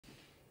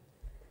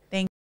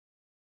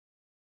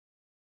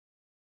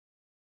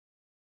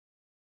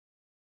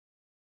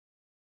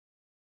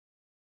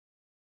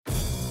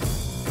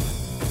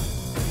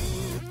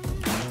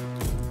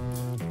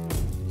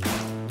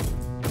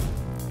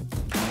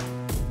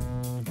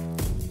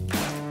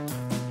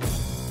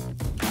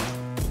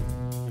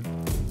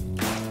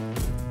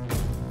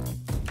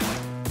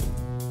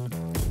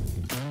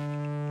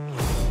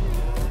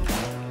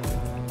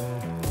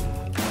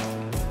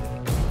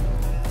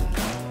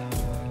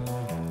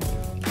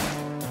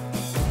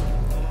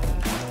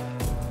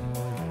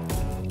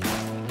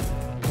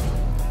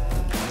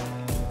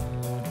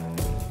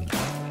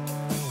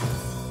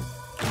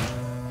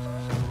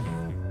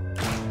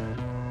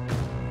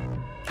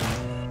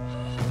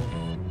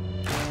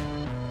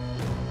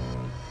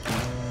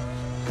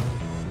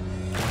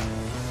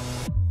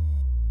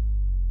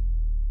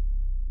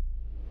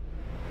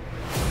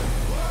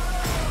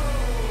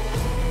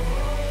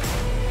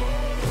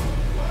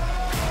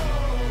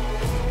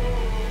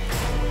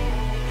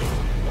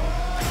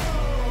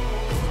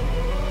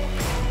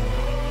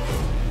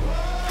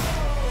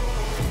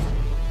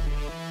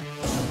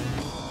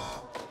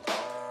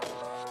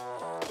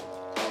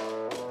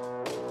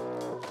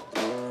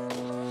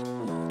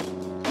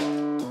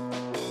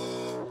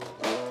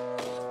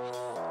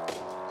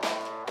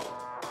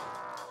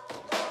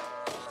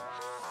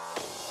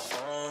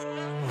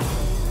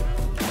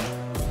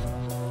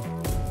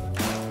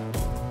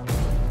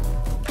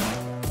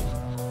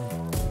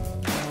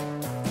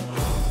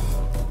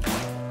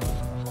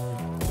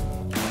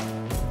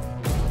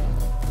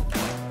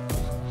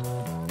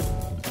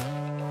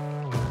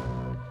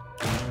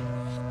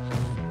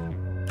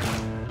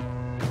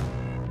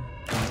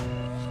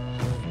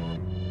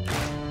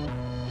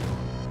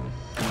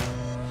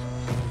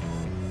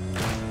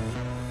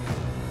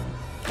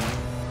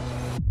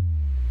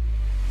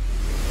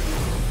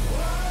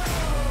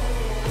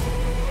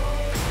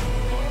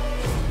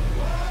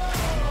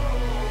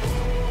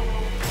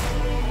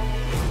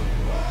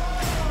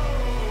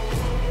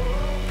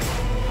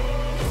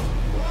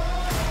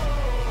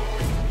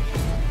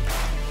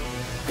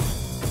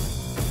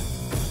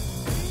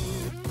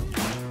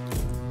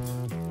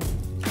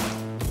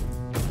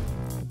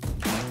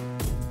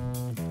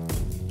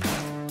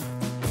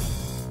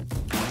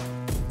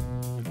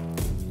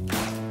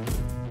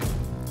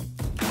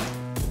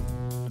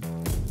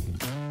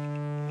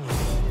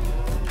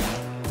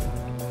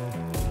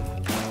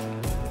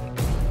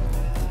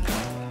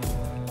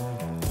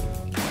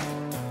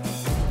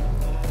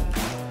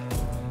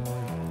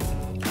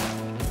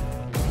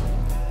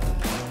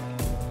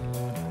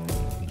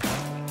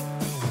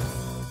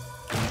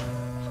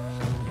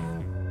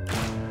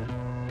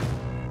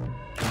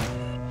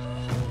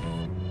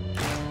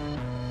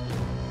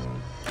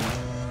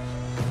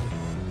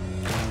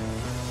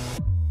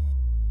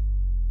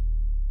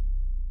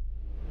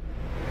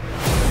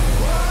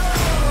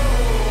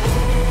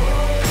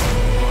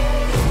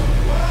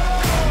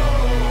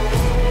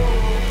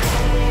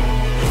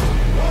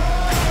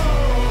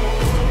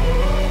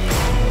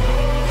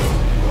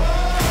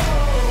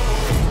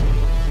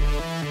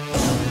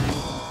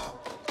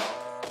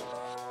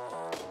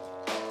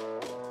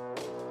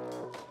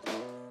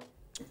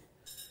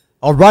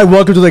All right,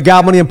 welcome to the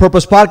God Money and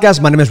Purpose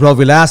podcast. My name is Raul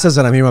Velasquez,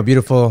 and I'm here with my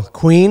beautiful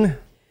queen.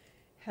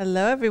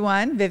 Hello,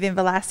 everyone. Vivian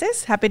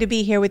Velasquez. Happy to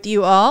be here with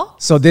you all.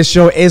 So this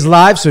show is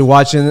live, so you're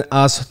watching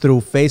us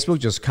through Facebook.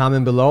 Just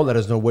comment below. Let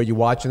us know where you're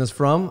watching us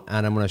from,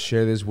 and I'm going to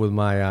share this with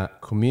my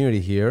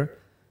community here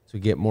to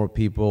get more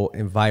people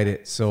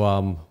invited.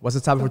 So what's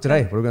the topic for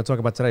today? What are we going to talk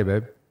about today,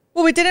 babe?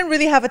 Well, we didn't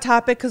really have a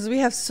topic because we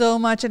have so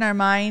much in our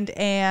mind,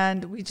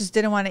 and we just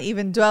didn't want to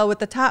even dwell with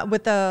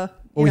the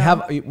Well,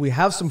 we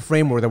have some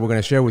framework that we're going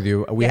to share with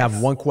you. We Yes.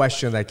 have one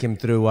question that came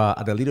through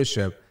at the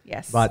leadership.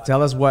 Yes. But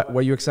tell us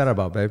what you're excited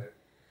about, babe.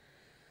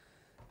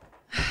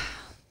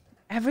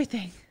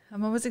 Everything.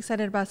 I'm always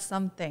excited about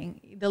something,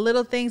 the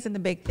little things and the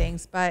big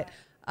things. But,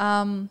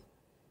 I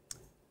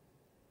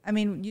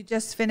mean, you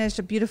just finished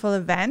a beautiful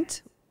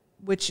event,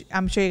 which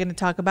I'm sure you're going to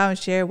talk about and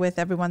share with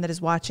everyone that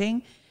is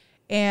watching.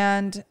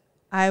 And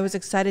I was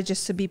excited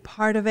just to be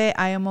part of it.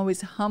 I am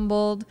always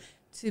humbled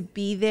to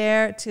be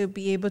there, to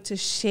be able to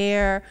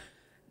share,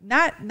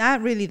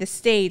 not really the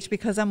stage,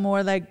 because I'm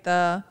more like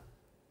I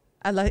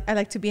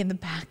like to be in the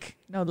back,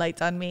 no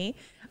lights on me.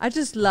 I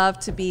just love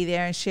to be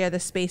there and share the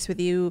space with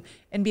you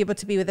and be able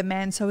to be with the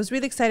men. So I was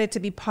really excited to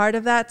be part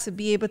of that, to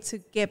be able to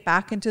get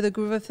back into the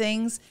groove of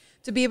things,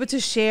 to be able to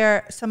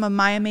share some of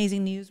my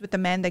amazing news with the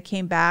men that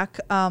came back.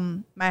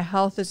 My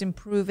health is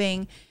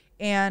improving.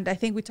 And I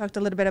think we talked a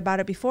little bit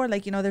about it before.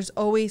 Like, you know, there's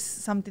always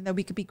something that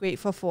we could be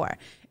grateful for.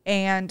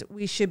 And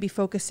we should be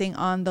focusing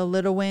on the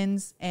little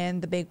wins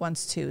and the big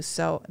ones too.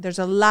 So there's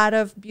a lot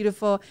of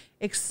beautiful,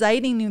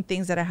 exciting new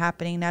things that are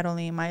happening, not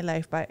only in my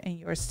life, but in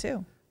yours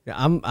too. Yeah,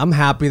 I'm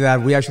happy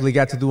that we actually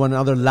got to do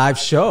another live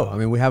show. I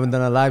mean, we haven't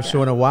done a live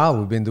show in a while.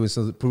 We've been doing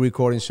some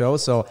pre-recording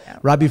shows. So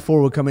right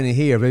before we're coming in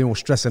here, everyone was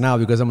stressing out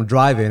because I'm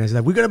driving. It's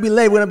like, we're going to be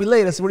late. We're going to be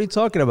late. I said, what are you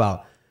talking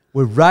about?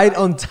 We're right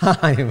on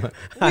time.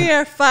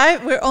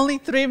 We're only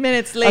 3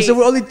 minutes late. I said,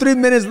 we're only 3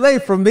 minutes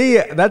late. For me,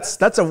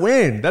 that's a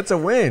win. That's a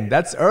win.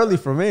 That's early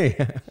for me.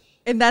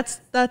 And that's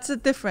a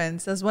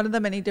difference. That's one of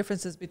the many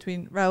differences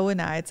between Raul and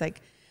I. It's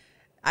like,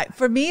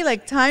 for me,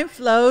 like, time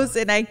flows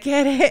and I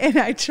get it and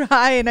I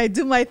try and I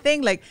do my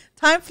thing. Like,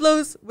 time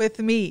flows with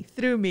me,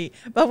 through me.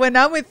 But when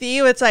I'm with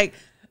you, it's like,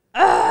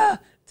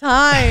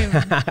 time.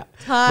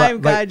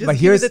 But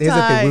here's the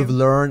thing. We've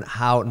learned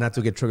how not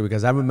to get triggered,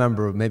 because I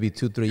remember maybe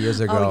 2-3 years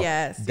ago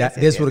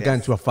this would have gotten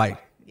into a fight.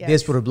 Yes.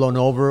 This would have blown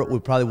over. We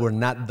probably would have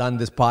not done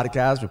this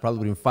podcast. We probably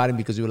would have been fighting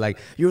because you were like,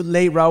 you're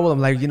late, Raul. I'm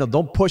like,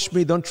 don't push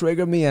me, don't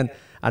trigger me. And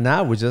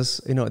now we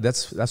just,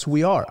 that's who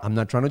we are. I'm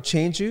not trying to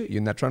change you.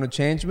 You're not trying to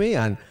change me.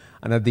 And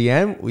at the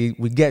end, we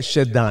get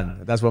shit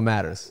done. That's what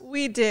matters.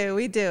 We do.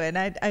 And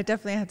I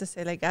definitely have to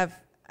say, like,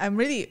 I'm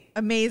really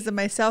amazed at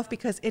myself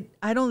because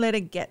I don't let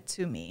it get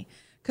to me.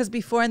 Because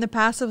before in the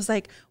past, I was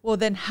like, well,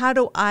 then how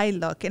do I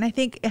look? And I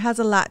think it has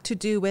a lot to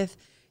do with,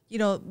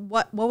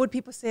 what would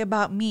people say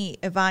about me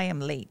if I am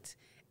late?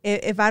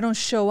 If I don't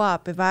show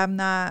up, if I'm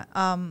not,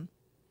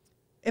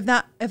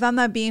 if I'm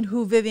not being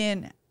who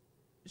Vivian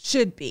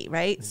should be,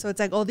 right? Mm-hmm. So it's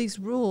like all these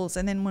rules.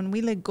 And then when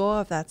we let go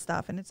of that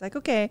stuff and it's like,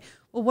 okay,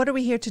 well, what are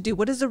we here to do?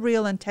 What is the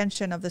real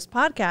intention of this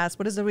podcast?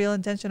 What is the real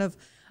intention of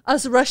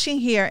us rushing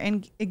here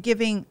and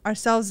giving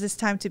ourselves this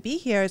time to be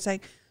here? It's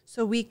like,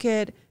 so we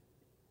could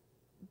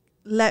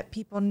let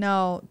people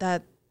know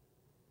that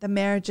the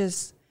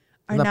marriages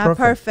are not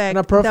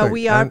perfect, that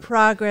we are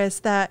progress,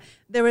 that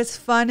there is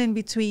fun in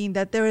between,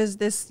 that there is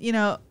this,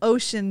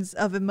 oceans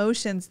of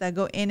emotions that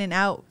go in and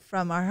out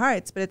from our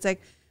hearts. But it's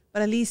like,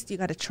 but at least you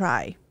got to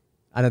try.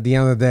 And at the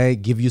end of the day,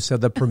 give yourself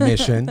the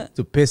permission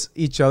to piss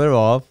each other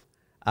off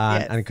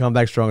and come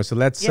back stronger. So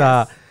let's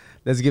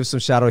give some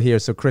shout out here.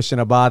 So Christian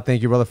Abad,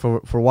 thank you, brother,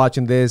 for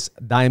watching this.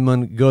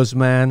 Diamond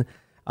Guzman,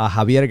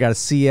 Javier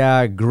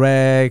Garcia,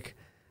 Greg,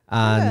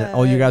 and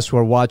all you guys who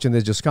are watching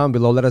this, just comment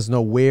below. Let us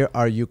know, where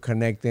are you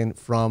connecting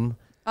from?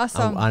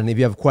 Awesome. And if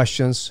you have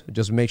questions,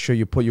 just make sure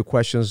you put your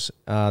questions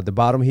at the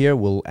bottom here.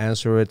 We'll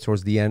answer it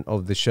towards the end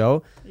of the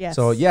show. Yes.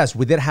 So yes,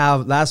 we did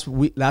have last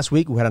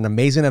week we had an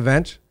amazing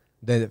event,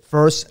 the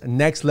first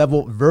Next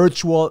Level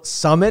Virtual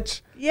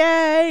Summit.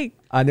 Yay!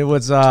 And it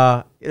was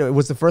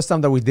the first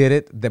time that we did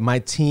it. That my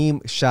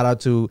team, shout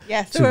out to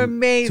they were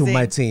amazing. To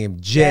my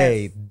team,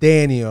 Jay,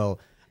 Daniel,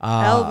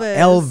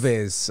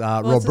 Elvis,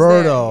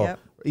 Roberto,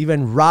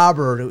 even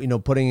Robert,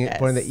 putting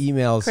the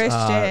emails,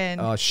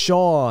 Christian,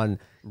 Sean,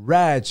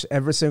 Reg,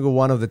 every single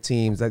one of the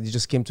teams that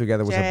just came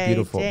together was a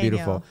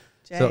beautiful.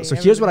 So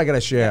here's what I gotta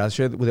share. I'll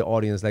share it with the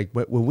audience. Like,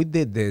 when we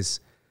did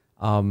this,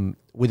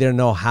 we didn't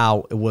know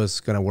how it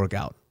was gonna work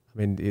out.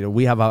 I mean,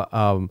 we have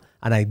an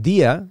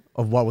idea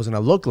of what was gonna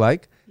look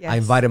like. Yes. I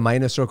invited my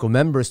inner circle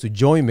members to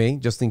join me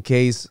just in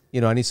case,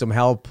 I need some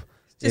help.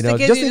 Just in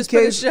case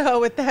put a show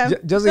with them.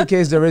 Just in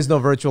case there is no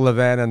virtual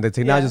event and the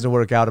technology doesn't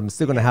work out, I'm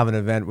still going to have an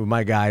event with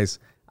my guys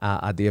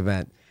at the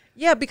event.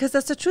 Yeah, because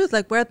that's the truth.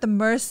 Like, we're at the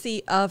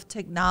mercy of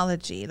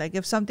technology. Like,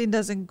 if something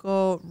doesn't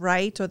go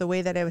right or the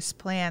way that it was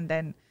planned,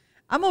 then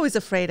I'm always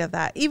afraid of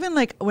that. Even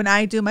like when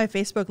I do my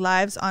Facebook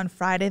Lives on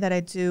Friday that I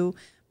do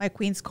my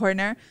Queen's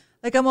Corner,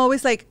 like, I'm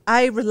always like,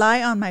 I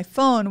rely on my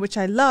phone, which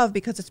I love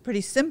because it's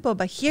pretty simple.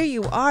 But here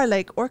you are,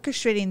 like,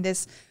 orchestrating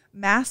this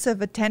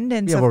massive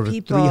attendance of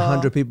people.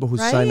 300 people who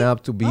sign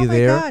up to be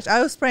there. Oh my gosh,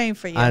 I was praying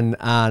for you. And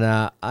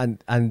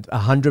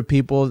 100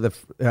 people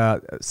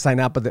that sign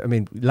up.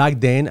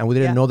 Logged in, and we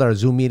didn't know that our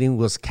Zoom meeting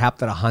was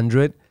capped at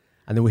 100.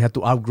 And then we had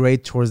to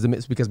upgrade towards the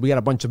because we got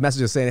a bunch of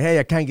messages saying, "Hey,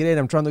 I can't get in.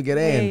 I'm trying to get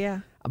in." Yeah.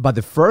 But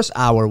the first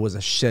hour was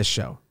a shit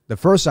show. The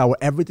first hour,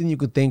 everything you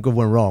could think of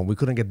went wrong. We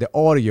couldn't get the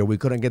audio. We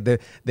couldn't get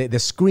the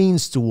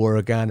screens to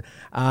work. And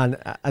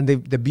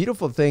the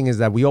beautiful thing is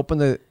that we opened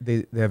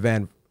the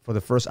event for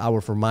the first hour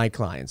for my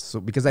clients.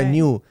 So because I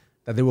knew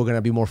that they were going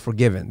to be more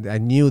forgiving. They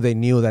knew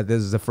that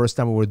this is the first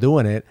time we were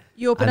doing it.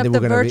 You opened up the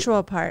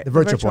virtual part. The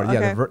virtual part,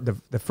 yeah. Okay.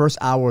 The first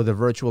hour of the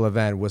virtual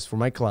event was for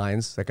my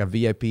clients, like a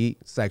VIP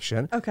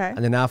section. Okay.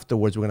 And then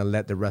afterwards, we're going to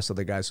let the rest of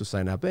the guys who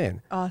sign up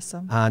in.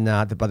 Awesome. And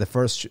but the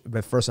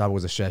first hour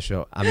was a shit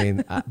show.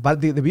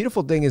 But the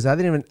beautiful thing is I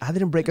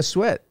didn't break a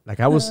sweat. Like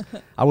I was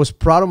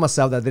proud of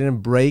myself that I didn't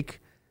break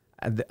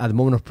at the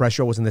moment of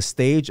pressure. I was on the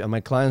stage, and my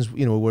clients,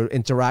 were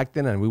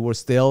interacting, and we were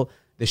still.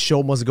 The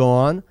show must go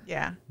on.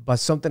 Yeah. But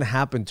something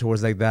happened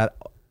towards like that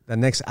the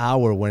next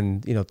hour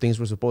when, things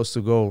were supposed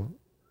to go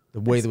the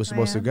way they were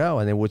supposed to go.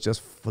 And it was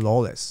just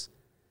flawless.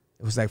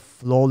 It was like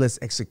flawless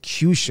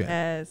execution.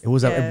 Yes. It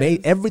was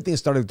everything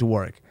started to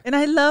work. And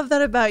I love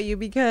that about you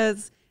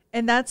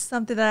and that's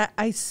something that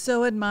I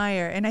so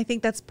admire. And I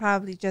think that's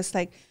probably just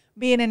like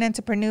being an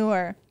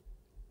entrepreneur.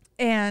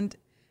 And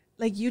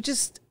like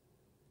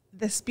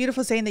this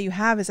beautiful saying that you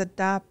have is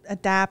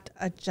adapt,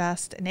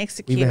 adjust, and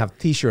execute. We even have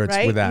T-shirts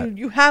with that.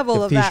 You have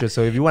all of that.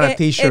 So if you want a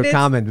T-shirt,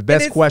 comment. The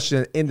best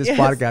question in this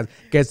podcast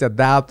gets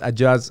adapt,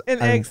 adjust, and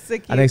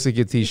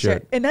execute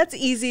T-shirt. And that's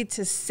easy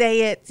to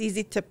say it. It's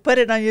easy to put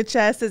it on your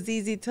chest. It's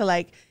easy to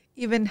like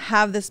even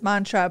have this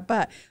mantra.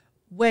 But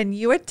when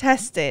you are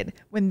tested,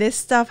 when this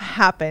stuff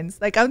happens,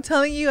 like I'm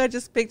telling you, I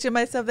just picture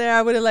myself there.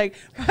 I would have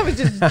probably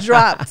just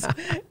dropped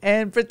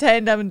and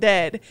pretend I'm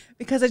dead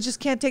because I just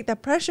can't take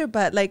that pressure.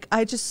 But like,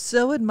 I just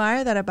so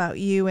admire that about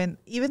you and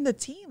even the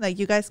team. Like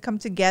you guys come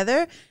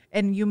together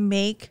and you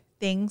make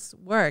things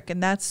work,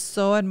 and that's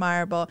so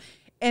admirable.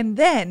 And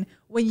then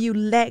when you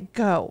let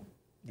go,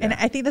 and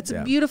I think that's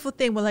a beautiful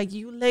thing. When like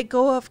you let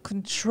go of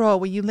control,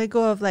 when you let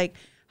go of like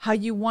how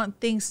you want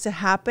things to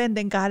happen,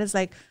 then God is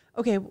like,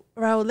 okay,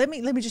 Raul, let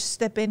me just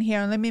step in here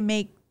and let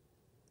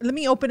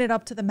me open it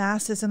up to the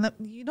masses. And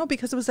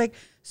because it was like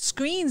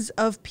screens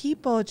of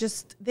people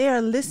just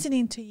there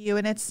listening to you.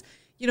 And it's,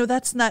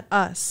 that's not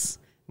us.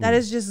 That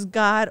is just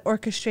God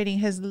orchestrating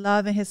his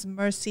love and his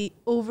mercy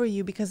over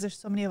you because there's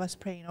so many of us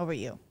praying over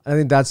you. I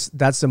think that's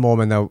the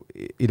moment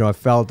that, I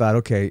felt that,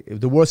 okay,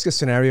 if the worst case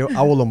scenario,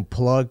 I will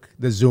unplug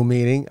the Zoom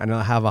meeting and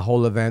I'll have a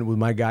whole event with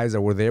my guys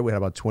that were there. We had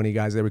about 20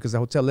 guys there because the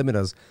hotel limit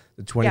us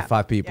to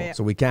 25 people. Yeah.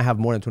 So we can't have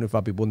more than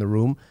 25 people in the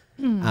room.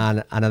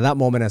 And at that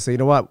moment, I say, you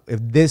know what?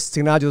 If this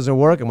technology doesn't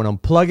work, I'm going to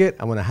unplug it.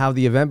 I'm going to have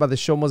the event, but the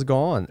show must go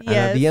on. Yes. And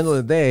at the end of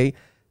the day,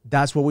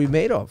 that's what we're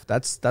made of.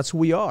 That's who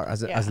we are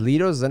as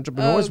leaders, as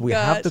entrepreneurs. We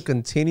have to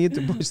continue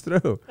to push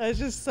through. That's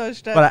just so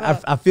stressful.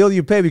 But I feel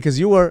you pay because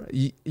you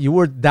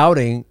were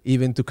doubting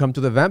even to come to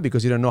the event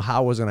because you didn't know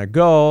how it was gonna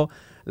go.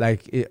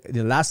 Like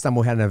the last time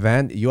we had an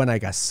event, you and I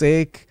got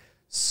sick,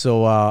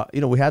 so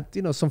we had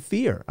some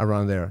fear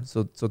around there.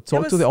 So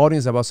talk to the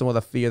audience about some of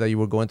the fear that you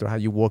were going through, how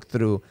you walked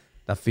through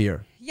that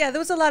fear. Yeah, there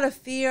was a lot of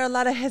fear, a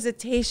lot of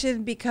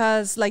hesitation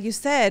because, like you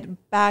said,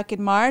 back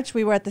in March,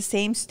 we were at the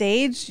same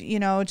stage,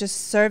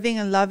 just serving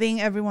and loving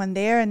everyone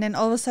there. And then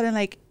all of a sudden,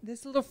 like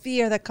this little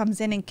fear that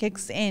comes in and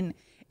kicks in.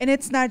 And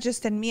it's not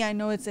just in me. I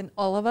know it's in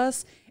all of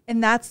us.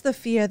 And that's the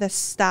fear that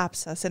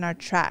stops us in our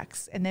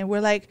tracks. And then we're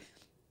like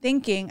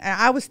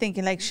I was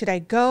thinking, like, should I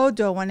go?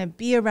 Do I want to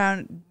be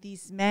around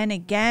these men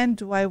again?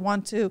 Do I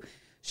want to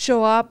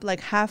show up like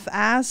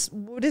half-assed?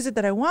 What is it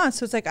that I want?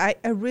 So it's like I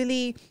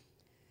really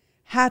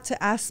had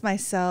to ask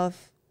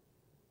myself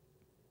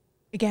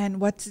again,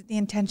 what's the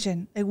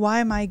intention? Like, why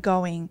am I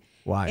going?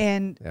 Why?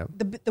 And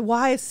the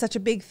why is such a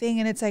big thing.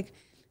 And it's like,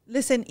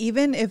 listen,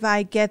 even if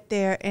I get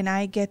there and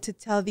I get to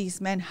tell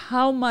these men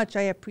how much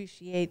I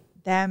appreciate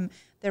them,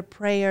 their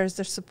prayers,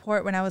 their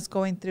support when I was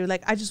going through,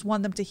 like, I just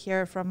want them to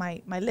hear from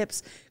my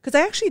lips. Because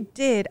I actually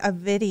did a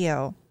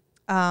video.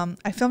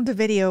 I filmed a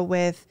video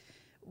with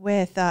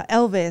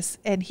Elvis,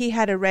 and he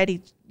had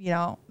already,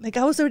 like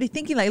I was already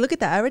thinking, like, look at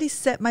that. I already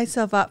set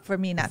myself up for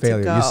me not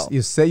to go.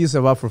 You set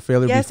yourself up for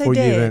failure before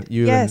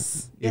you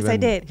I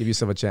did. Give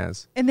yourself a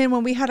chance. And then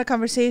when we had a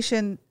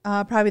conversation,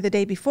 probably the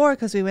day before,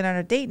 because we went on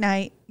a date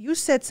night, you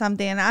said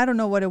something, and I don't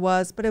know what it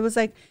was, but it was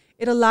like,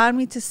 it allowed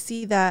me to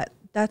see that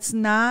that's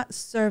not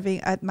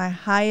serving at my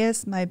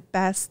highest, my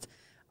best,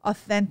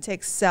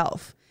 authentic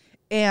self.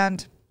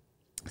 And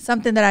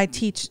something that I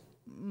teach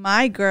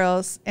my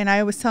girls, and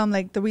I always tell them,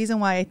 like, the reason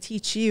why I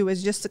teach you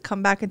is just to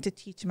come back and to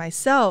teach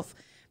myself,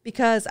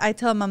 because I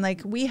tell them, I'm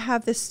like, we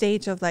have this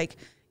stage of like,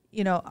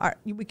 you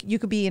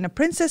could be in a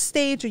princess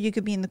stage or you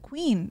could be in the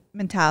queen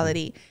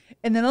mentality.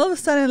 And then all of a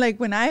sudden, like,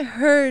 when I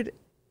heard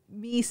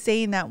me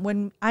saying that,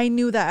 when I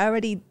knew that I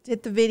already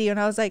did the video, and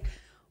I was like,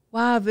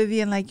 wow,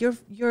 Vivian, like,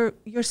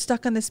 you're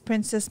stuck on this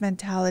princess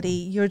mentality.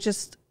 You're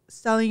just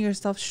selling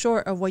yourself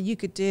short of what you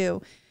could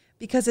do.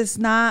 because it's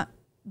not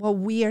what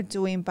we are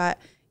doing, but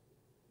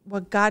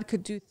what God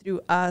could do through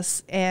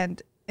us.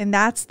 And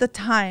that's the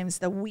times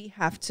that we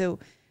have to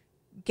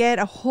get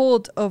a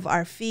hold of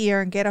our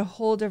fear and get a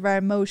hold of our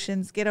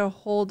emotions, get a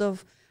hold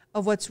of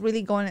what's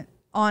really going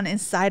on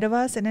inside of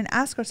us, and then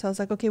ask ourselves,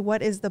 like, okay,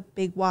 what is the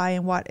big why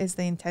and what is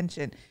the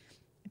intention?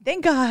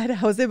 Thank God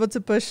I was able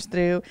to push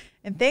through,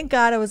 and thank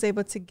God I was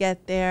able to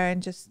get there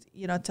and just,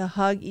 to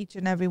hug each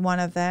and every one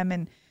of them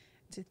and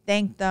to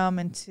thank them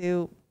and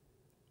to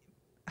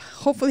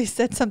hopefully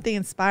said something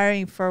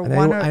inspiring for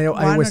I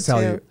always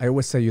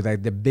tell you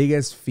that the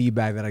biggest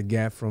feedback that I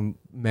get from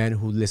men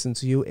who listen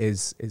to you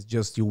is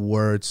just your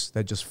words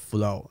that just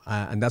flow.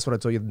 And that's what I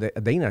told you,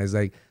 Dana, is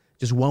like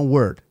just one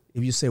word.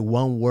 If you say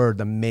one word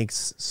that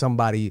makes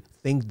somebody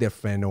think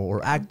different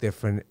or act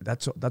different,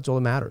 that's all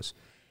that matters.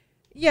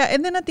 Yeah.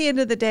 And then at the end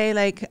of the day,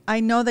 like, I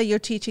know that you're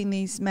teaching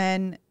these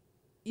men,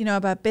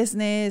 about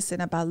business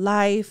and about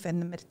life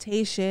and the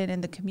meditation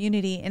and the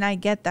community. And I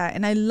get that.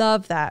 And I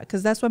love that,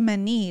 because that's what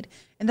men need.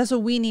 And that's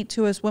what we need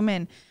too as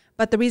women.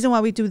 But the reason why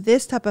we do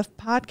this type of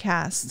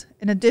podcast,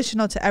 in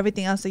addition to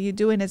everything else that you're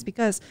doing, is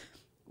because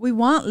we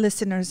want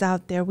listeners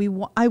out there.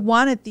 I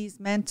wanted these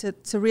men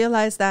to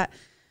realize that,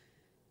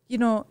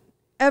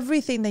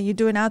 everything that you're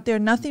doing out there,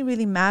 nothing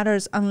really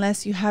matters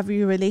unless you have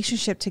your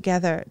relationship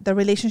together, the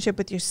relationship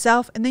with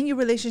yourself, and then your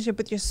relationship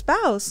with your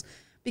spouse.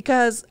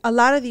 Because a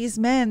lot of these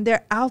men,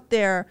 they're out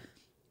there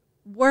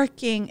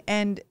working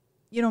and,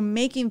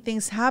 making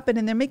things happen,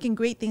 and they're making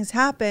great things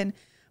happen.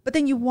 But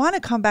then you want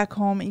to come back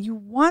home and you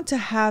want to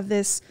have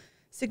this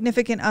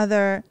significant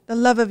other, the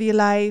love of your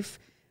life,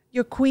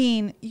 your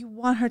queen. You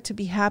want her to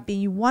be happy.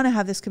 You want to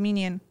have this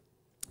communion.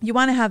 You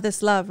want to have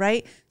this love,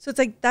 right? So it's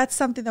like, that's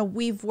something that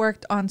we've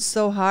worked on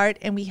so hard,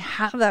 and we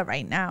have that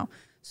right now.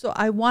 So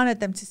I wanted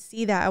them to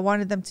see that. I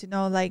wanted them to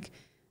know, like,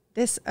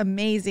 this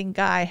amazing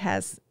guy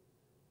has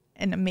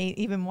an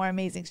even more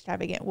amazing,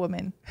 extravagant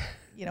woman,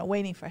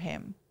 waiting for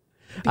him,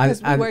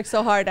 because we work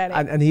so hard at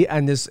it.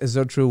 And this is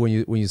so true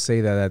when you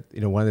say that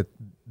one of the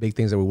big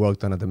things that we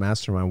worked on at the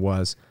mastermind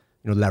was,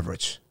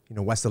 leverage.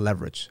 What's the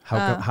leverage?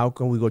 How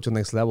can we go to the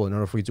next level? In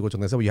order for you to go to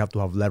the next level, you have to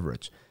have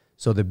leverage.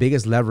 So the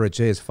biggest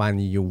leverage is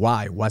finding your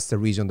why. What's the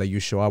reason that you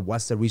show up?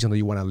 What's the reason that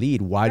you want to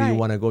lead? Why do you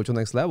want to go to the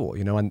next level?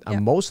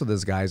 And most of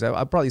these guys,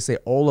 I'd probably say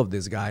all of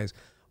these guys,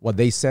 what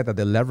they said that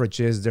the leverage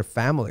is their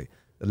family.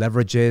 The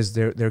leverage is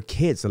their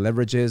kids. The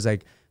leverage is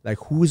like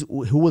who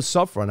will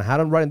suffer, and I had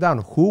them write it down.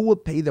 Who will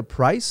pay the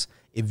price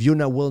if you're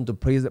not willing to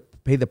pay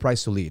the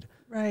price to lead?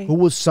 Right. Who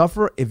will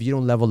suffer if you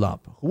don't level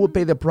up? Who will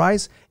pay the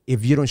price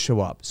if you don't show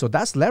up? So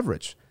that's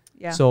leverage.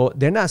 Yeah. So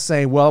they're not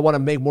saying, well, I want to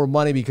make more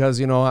money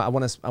because I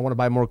want to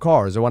buy more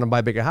cars, or I want to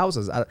buy bigger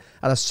houses. At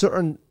a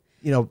certain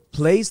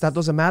place, that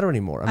doesn't matter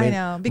anymore. I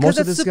know, because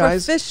it's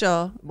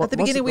superficial. At the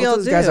beginning, we all do. Most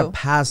of these guys are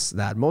past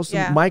that. Most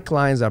of my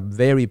clients are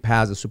very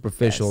past the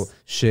superficial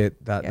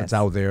shit that's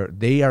out there.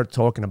 They are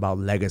talking about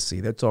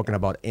legacy. They're talking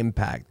about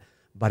impact.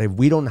 But if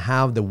we don't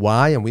have the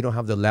why and we don't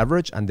have the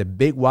leverage, and the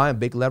big why and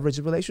big leverage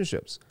is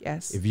relationships.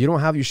 Yes. If you don't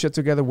have your shit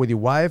together with your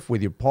wife,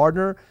 with your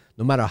partner,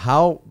 no matter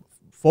how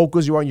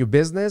focused you are on your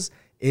business,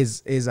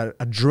 is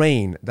a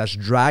drain that's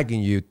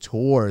dragging you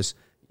towards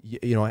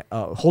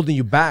holding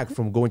you back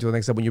from going to the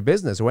next step in your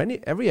business or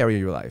every area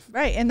of your life.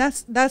 Right. And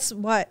that's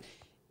what,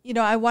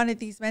 I wanted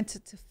these men to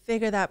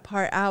figure that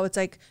part out. It's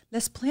like,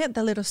 let's plant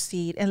the little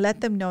seed and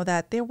let them know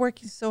that they're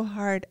working so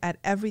hard at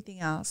everything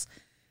else.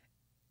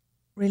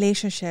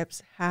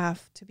 Relationships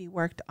have to be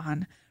worked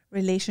on.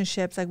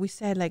 Relationships, like we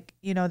said, like,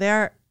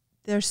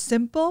 they're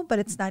simple, but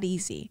it's not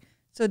easy.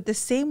 So the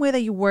same way that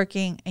you're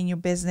working in your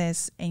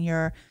business and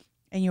your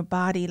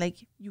body,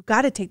 like, you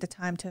got to take the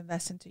time to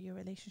invest into your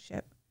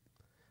relationship.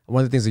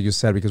 One of the things that you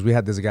said, because we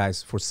had these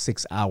guys for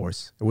 6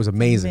 hours. It was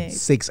amazing.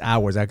 6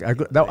 hours. I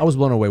was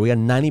blown away. We had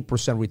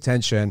 90%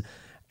 retention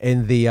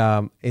in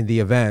the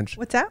event.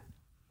 What's that?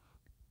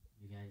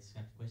 You guys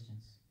have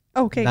questions?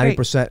 Okay,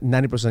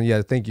 90%.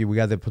 Yeah, thank you. We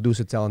got the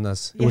producer telling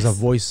us. It was a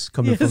voice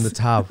coming from the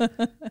top. You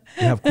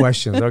have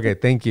questions. Okay,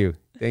 thank you.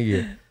 Go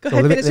ahead,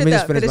 let me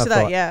just finish my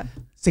thought. Yeah.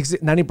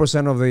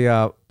 90% of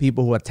the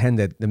people who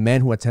attended, the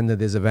men who attended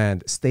this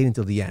event, stayed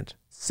until the end.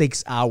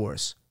 6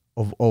 hours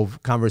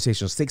of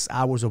conversation, 6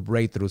 hours of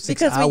breakthrough,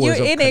 6 hours of connection. Because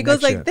when you're in it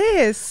goes like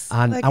this.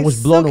 And like, I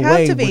was blown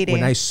away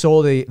when I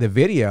saw the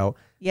video.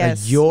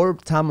 Yes. Your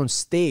time on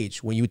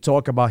stage, when you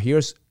talk about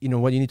here's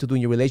what you need to do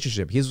in your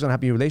relationship, here's what's gonna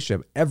happen in your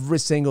relationship, every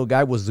single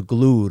guy was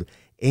glued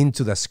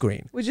into the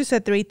screen. We just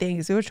said 3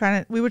 things. We were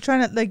trying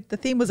to like, the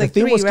theme was like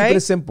 3, right? The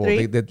theme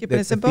was keeping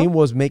it simple. The theme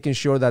was making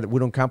sure that we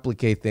don't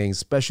complicate things,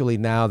 especially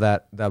now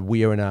that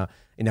we are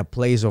in a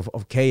place of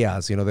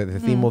chaos. The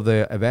theme of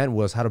the event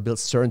was how to build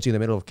certainty in the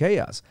middle of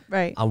chaos.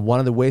 Right. And one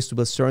of the ways to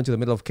build certainty in the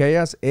middle of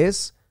chaos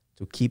is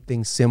to keep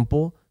things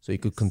simple so you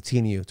could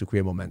continue to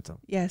create momentum.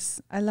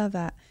 Yes, I love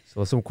that.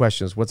 So some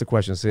questions. What's the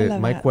question?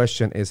 My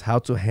question is how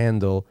do I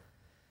handle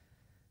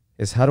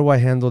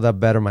that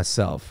better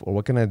myself? Or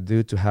what can I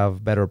do to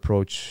have better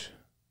approach?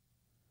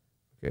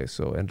 Okay,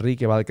 so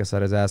Enrique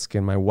Valcazar is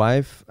asking, my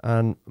wife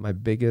and my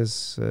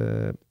biggest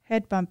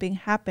head bumping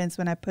happens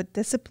when I put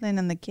discipline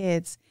on the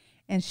kids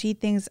and she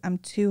thinks I'm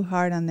too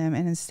hard on them.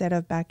 And instead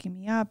of backing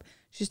me up,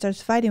 she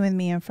starts fighting with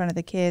me in front of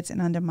the kids and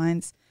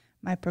undermines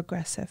my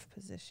progressive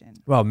position.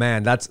 Well,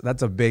 man, that's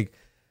a big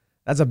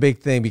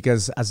thing,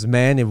 because as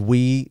men, if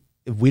we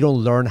don't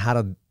learn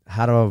how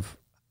to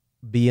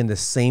be in the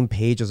same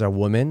page as our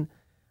women,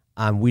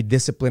 and we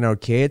discipline our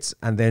kids,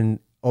 and then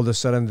all of a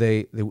sudden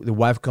the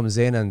wife comes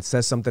in and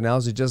says something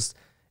else,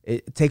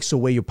 it takes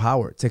away your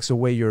power. It takes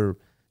away your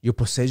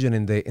position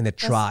in the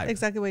tribe. That's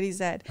exactly what he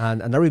said.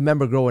 And I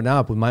remember growing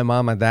up with my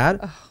mom and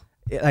dad.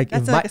 Like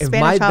if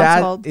my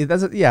dad, it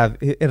doesn't,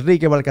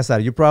 Enrique Balcazar,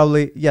 you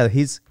probably,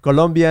 he's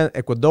Colombian,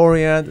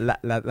 Ecuadorian,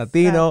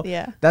 Latino.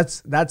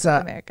 That's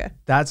America.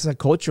 That's a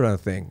cultural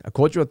thing,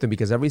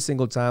 because every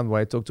single time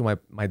when I talk to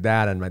my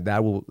dad, and my dad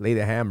will lay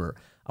the hammer,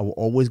 I will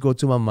always go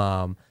to my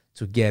mom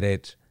to get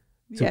it,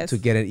 to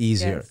get it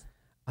easier. Yes.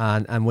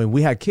 And when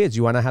we had kids,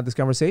 you want to have this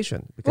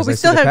conversation, because we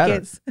still have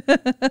kids.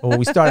 When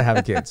we started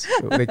having kids,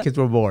 the kids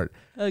were born.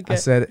 Okay. I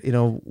said,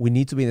 we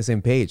need to be on the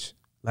same page.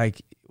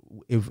 Like,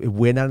 if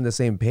we're not on the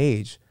same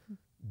page,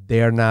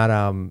 they're not.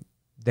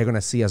 They're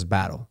gonna see us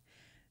battle.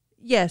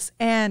 Yes,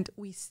 and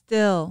we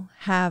still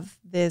have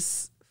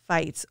this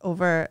fights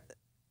over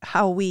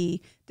how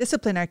we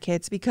discipline our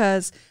kids,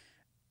 because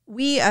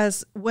we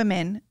as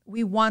women,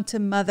 we want to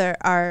mother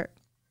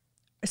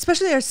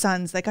especially our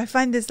sons. Like, I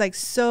find this like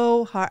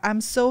so hard. I'm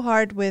so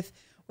hard with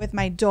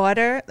my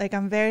daughter. Like,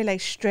 I'm very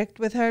like strict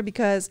with her,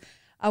 because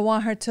I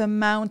want her to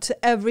amount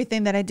to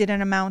everything that I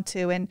didn't amount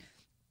to, and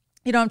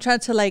I'm trying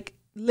to like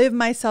live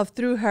myself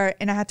through her,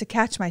 and I had to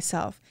catch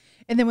myself.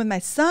 And then with my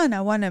son,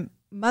 I want to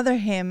mother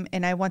him,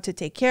 and I want to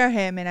take care of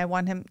him, and I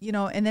want him,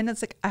 and then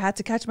it's like I had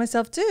to catch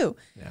myself too.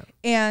 Yeah.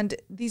 And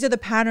these are the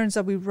patterns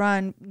that we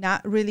run,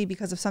 not really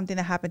because of something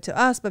that happened to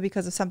us, but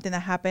because of something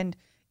that happened,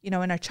 in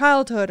our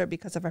childhood, or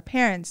because of our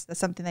parents. That's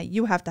something that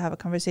you have to have a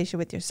conversation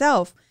with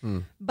yourself.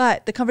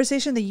 But the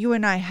conversation that you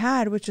and I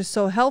had, which was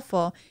so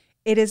helpful,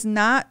 it is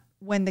not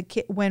when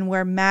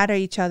we're mad at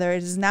each other.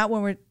 It is not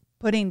when we're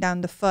putting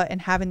down the foot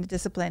and having the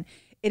discipline.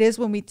 It is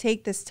when we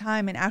take this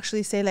time and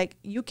actually say, like,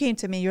 you came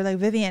to me, you're like,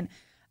 Vivian,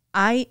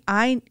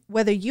 I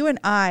whether you and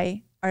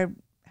I are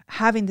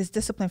having this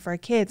discipline for our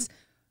kids,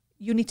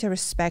 you need to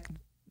respect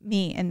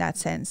me in that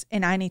sense,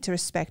 and I need to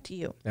respect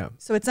you. Yeah.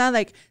 So it's not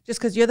like just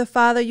because you're the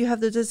father, you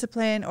have the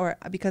discipline, or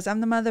because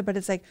I'm the mother, but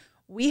it's like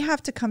we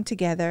have to come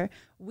together.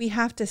 We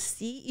have to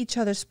see each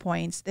other's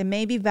points. They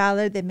may be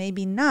valid, they may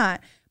be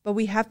not, but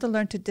we have to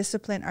learn to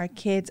discipline our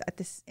kids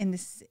in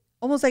this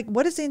almost like,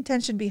 what is the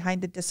intention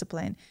behind the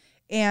discipline?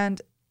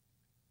 And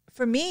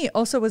for me,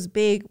 also was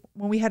big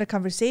when we had a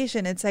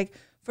conversation. It's like,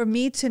 for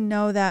me to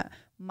know that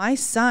my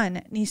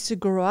son needs to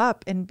grow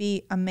up and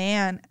be a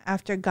man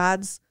after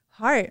God's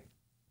heart.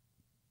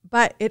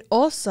 But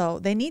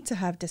they need to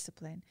have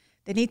discipline.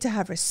 They need to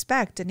have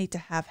respect. They need to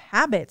have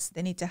habits.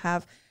 They need to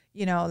have,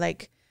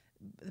 like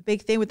the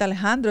big thing with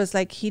Alejandro is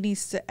like, he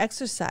needs to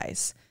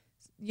exercise.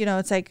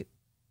 It's like,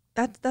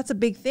 that's a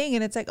big thing.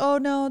 And it's like, oh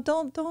no,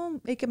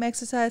 don't make him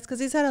exercise because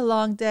he's had a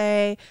long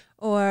day,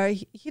 or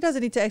he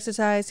doesn't need to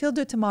exercise. He'll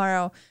do it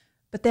tomorrow.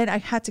 But then I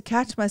had to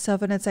catch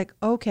myself, and it's like,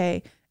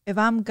 okay, if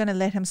I'm going to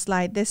let him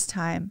slide this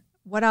time,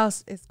 what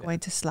else is going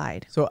to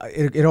slide? So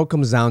it all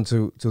comes down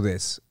to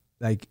this.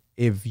 Like,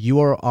 if you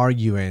are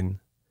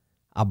arguing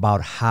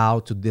about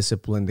how to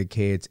discipline the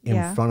kids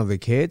in front of the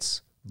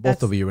kids,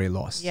 both of you already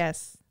lost.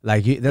 Yes.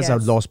 Like, that's a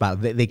lost battle.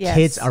 The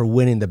kids are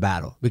winning the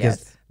battle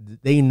because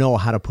they know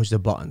how to push the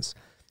buttons.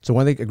 So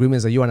one of the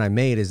agreements that you and I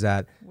made is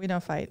that we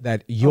don't fight.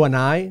 That you and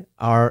I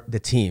are the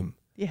team.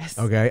 Yes.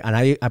 Okay.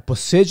 And I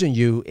position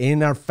you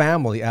in our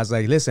family as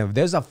like, listen, if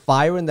there's a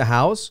fire in the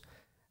house,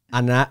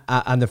 and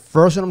the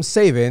first one I'm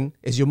saving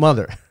is your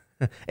mother.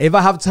 If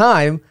I have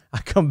time, I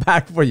come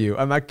back for you.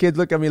 And my kids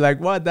look at me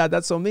like, what, Dad?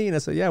 That's so mean. I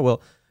said, yeah, well,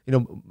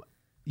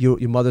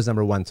 your mother's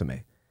number one to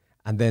me.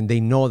 And then they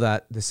know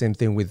that the same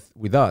thing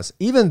with us.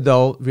 Even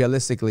though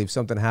realistically, if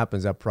something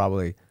happens, I'll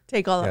probably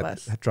take all of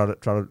us. Try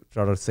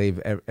to save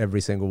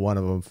every single one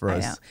of them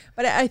first. I know.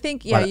 But I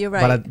think, you're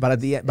right. But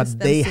at the end,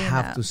 they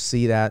have to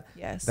see that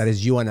that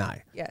is you and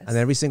I. Yes. And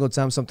every single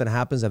time something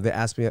happens, if they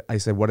ask me, I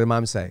say, what did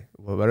Mom say?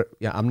 Well,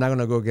 I'm not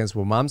gonna go against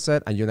what Mom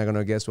said, and you're not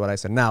gonna guess what I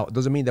said. Now, it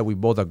doesn't mean that we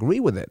both agree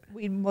with it.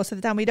 Most of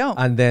the time we don't.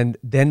 And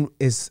then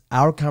it's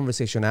our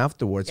conversation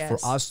afterwards for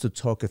us to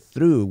talk it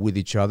through with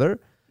each other.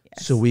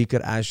 So we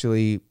could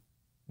actually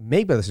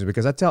make better decisions.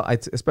 Because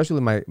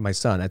especially my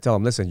son, I tell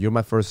him, listen, you're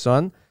my first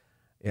son.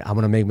 I'm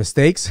going to make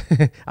mistakes.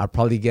 I'll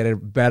probably get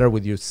it better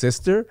with your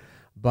sister.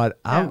 But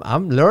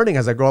I'm learning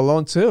as I go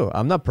along too.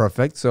 I'm not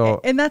perfect.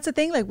 And that's the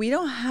thing. Like, we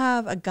don't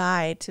have a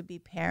guide to be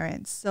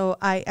parents. So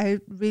I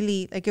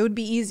really, like, it would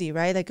be easy,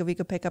 right? Like, if we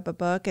could pick up a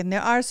book. And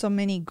there are so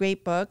many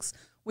great books,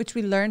 which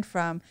we learned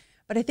from.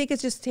 But I think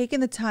it's just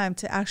taking the time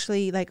to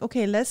actually, like,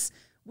 okay,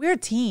 we're a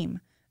team.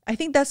 I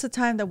think that's the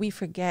time that we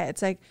forget.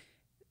 It's like,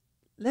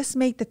 let's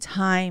make the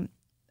time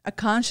a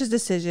conscious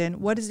decision.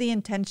 What is the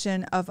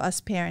intention of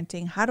us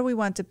parenting? How do we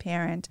want to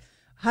parent?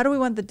 how do we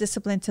want the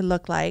discipline to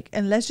look like?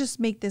 And let's just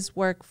make this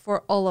work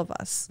for all of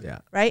us. Yeah.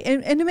 Right.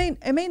 And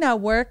it may not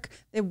work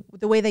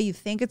the way that you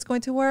think it's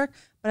going to work,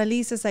 but at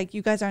least it's like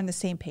you guys are on the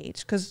same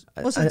page, because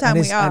most of the time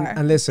we are.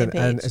 And listen,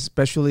 and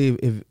especially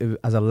if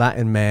as a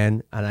Latin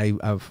man, and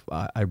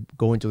I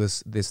go into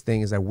this thing,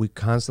 is that we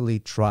constantly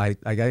try.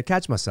 I gotta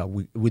catch myself.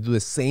 We do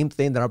the same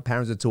thing that our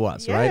parents did to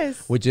us, right?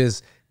 Which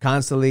is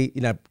constantly,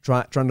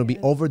 trying to be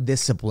over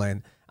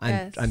disciplined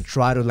and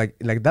try to like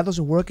that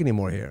doesn't work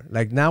anymore here.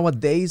 Like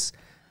nowadays,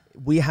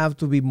 we have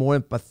to be more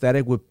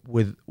empathetic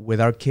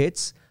with our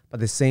kids, but at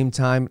the same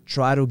time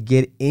try to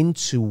get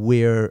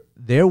into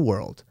their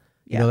world.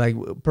 Like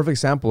perfect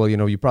example,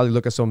 you probably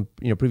look at some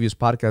previous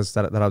podcasts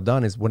that I've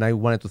done, is when I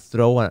wanted to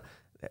throw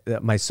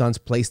my son's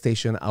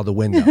PlayStation out the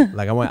window.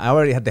 Like I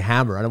already had the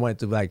hammer. I don't want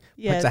to put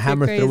the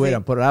hammer through it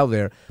and put it out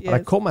there. But I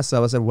caught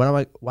myself. I said,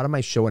 what am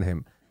I showing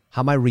him?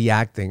 How am I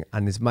reacting?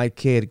 And is my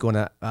kid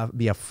gonna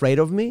be afraid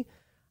of me?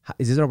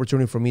 Is this an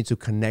opportunity for me to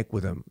connect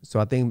with him? So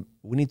I think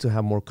we need to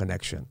have more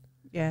connection.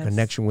 Yes.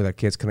 Connection with our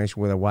kids,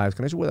 connection with our wives,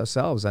 connection with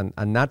ourselves, and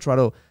not try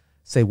to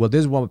say, well,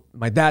 this is what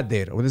my dad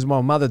did, or this is what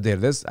my mother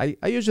did.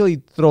 I usually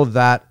throw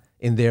that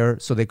in there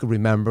so they could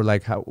remember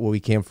where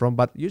we came from,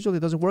 but usually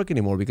it doesn't work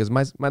anymore, because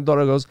my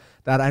daughter goes,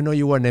 Dad, I know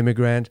you were an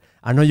immigrant.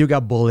 I know you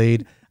got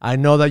bullied. I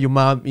know that your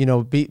mom,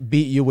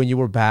 beat you when you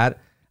were bad.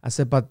 I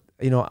said, but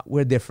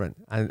we're different.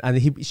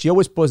 And she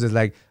always poses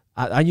like,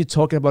 aren't you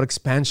talking about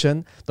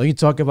expansion? Don't you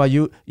talk about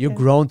you're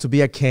grown to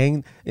be a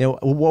king?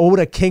 What would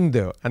a king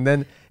do? And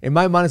then in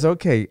my mind, it's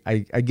okay. I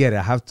get it.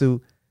 I have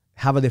to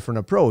have a different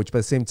approach, but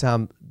at the same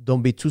time,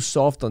 don't be too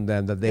soft on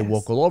them that they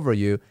walk all over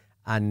you,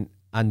 and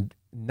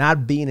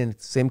not being in the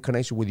same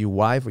connection with your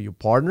wife or your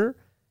partner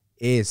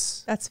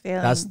that's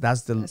failing.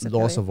 That's the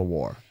loss of a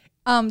war.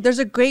 There's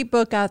a great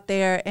book out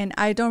there, and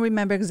I don't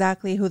remember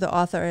exactly who the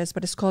author is,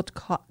 but it's called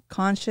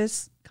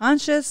Conscious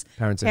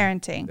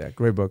Parenting. Yeah,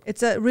 great book.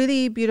 It's a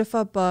really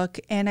beautiful book,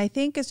 and I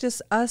think it's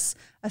just us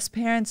as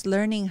parents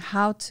learning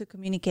how to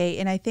communicate.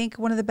 And I think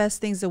one of the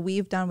best things that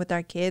we've done with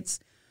our kids,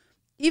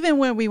 even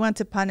when we want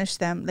to punish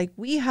them, like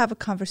we have a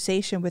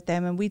conversation with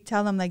them and we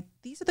tell them like,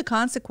 these are the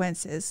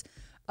consequences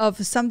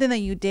of something that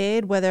you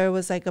did, whether it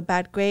was like a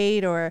bad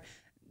grade or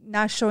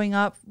not showing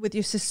up with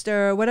your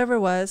sister or whatever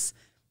it was.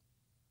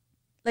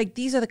 Like,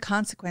 these are the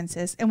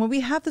consequences. And when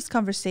we have these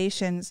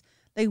conversations,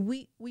 like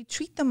we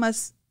treat them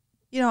as,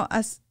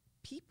 as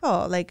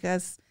people, like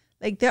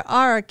there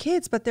are our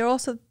kids, but they're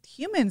also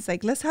humans.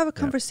 Like, let's have a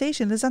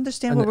conversation. Let's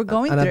understand what we're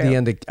going through. And at the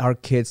end, our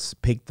kids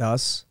picked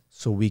us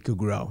so we could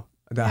grow.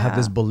 I have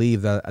this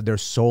belief that their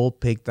soul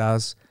picked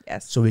us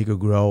so we could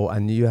grow.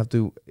 And you have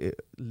to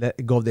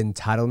let go of the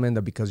entitlement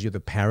that because you're the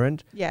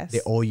parent,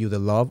 they owe you the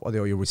love or they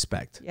owe you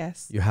respect.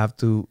 Yes. You have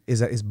to,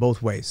 it's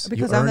both ways.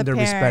 Because you earn their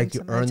respect,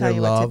 you earn their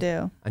love,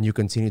 and you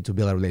continue to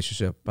build a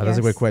relationship. But that's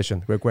a great question.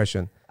 Great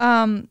question.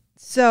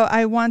 So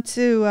I want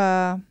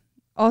to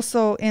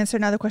also answer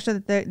another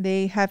question that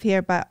they have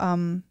here, but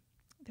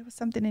there was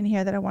something in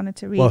here that I wanted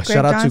to read. Well,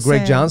 shout out to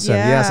Greg Johnson.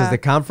 Yes, it's the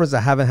conference. I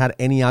haven't had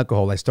any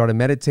alcohol. I started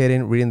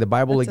meditating, reading the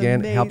Bible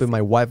again, helping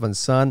my wife and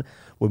son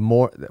with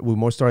more. We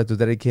more started to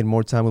dedicate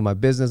more time with my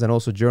business and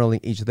also journaling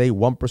each day,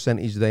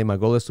 1% each day. My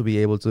goal is to be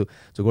able to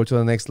go to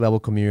the next level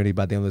community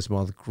by the end of this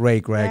month.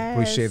 Great, Greg.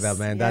 Appreciate that,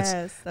 man.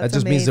 That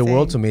just means the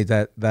world to me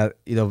that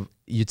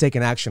you take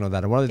an action on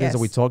that. And one of the things that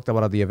we talked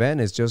about at the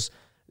event is just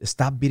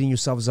stop beating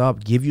yourselves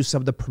up. Give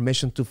yourself the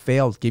permission to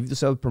fail. Give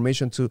yourself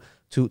permission to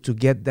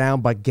get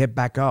down, but get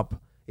back up.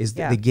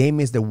 The game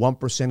is the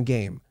 1%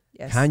 game.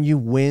 Yes. Can you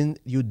win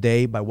your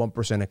day by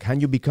 1%? And can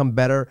you become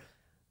better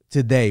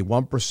today,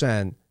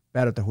 1%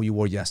 better than who you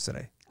were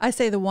yesterday? I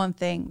say the one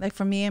thing. Like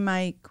for me and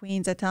my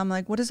queens, I tell them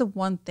like, what is the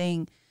one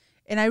thing?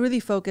 And I really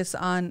focus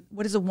on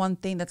what is the one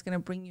thing that's going to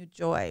bring you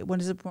joy?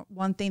 What is the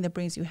one thing that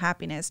brings you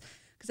happiness?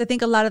 Because I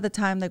think a lot of the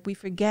time, like we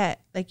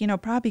forget, like,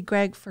 probably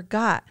Greg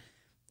forgot.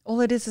 All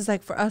it is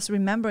like for us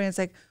remembering, it's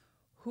like,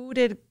 who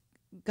did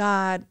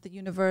God, the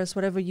universe,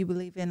 whatever you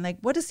believe in, like,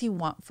 what does he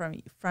want from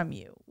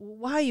you?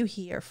 Why are you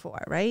here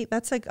for, right?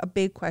 That's like a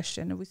big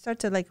question. And we start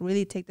to like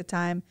really take the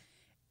time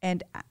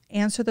and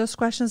answer those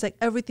questions, like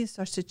everything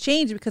starts to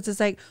change, because it's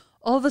like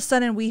all of a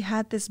sudden we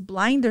had this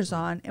blinders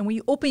on, and when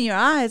you open your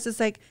eyes, it's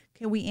like,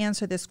 can we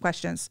answer these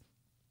questions?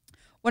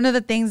 One of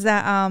the things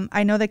that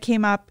I know that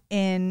came up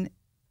in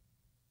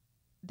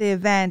the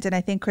event, and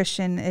I think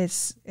Christian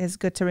is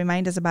good to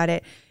remind us about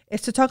it,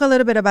 is to talk a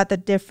little bit about the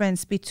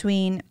difference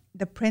between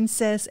the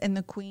princess and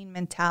the queen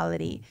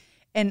mentality.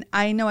 And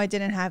I know I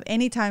didn't have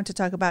any time to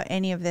talk about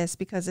any of this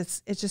because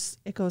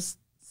it goes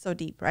so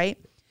deep, right?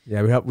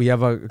 Yeah, we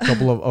have a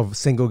couple of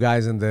single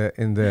guys in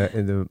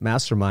the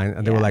mastermind,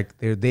 and they were like,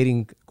 they're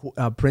dating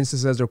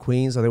princesses or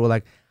queens, so they were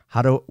like,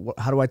 how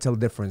do I tell the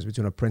difference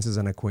between a princess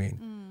and a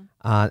queen?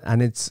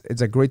 And it's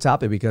a great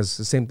topic, because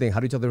the same thing, how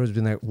do you tell the difference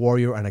between a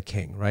warrior and a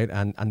king, right?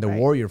 And the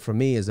warrior for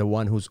me is the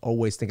one who's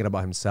always thinking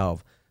about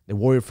himself. The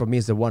warrior for me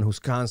is the one who's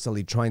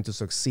constantly trying to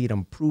succeed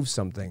and prove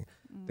something.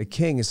 The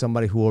king is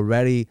somebody who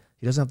he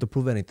doesn't have to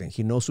prove anything.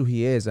 He knows who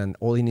he is, and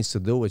all he needs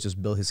to do is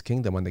just build his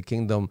kingdom. And the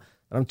kingdom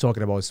that I'm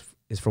talking about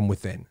is from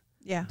within.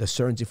 the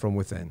certainty from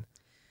within.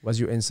 What's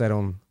your insight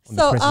on the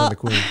princess and the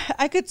queen?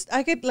 I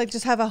could like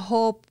just have a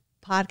whole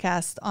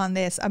podcast on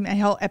this. I mean, a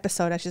whole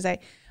episode, I should say.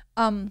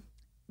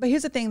 But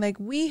here's the thing: like,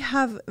 we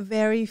have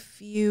very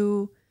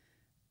few,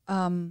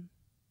 how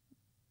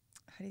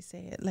do you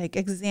say it? Like,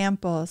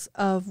 examples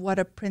of what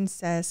a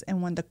princess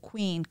and what the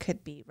queen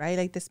could be, right?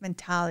 Like, this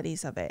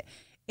mentalities of it.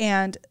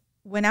 And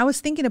when I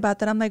was thinking about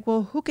that, I'm like,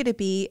 well, who could it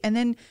be? And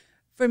then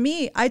for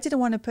me, I didn't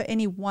want to put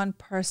any one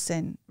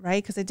person,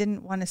 right? Because I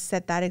didn't want to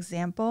set that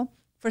example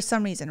for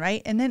some reason,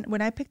 right? And then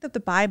when I picked up the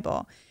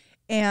Bible,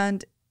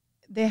 and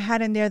they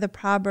had in there the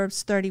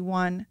Proverbs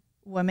 31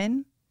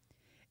 women.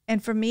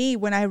 And for me,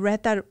 when I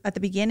read that at the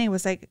beginning, it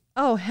was like,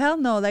 oh, hell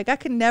no. Like, I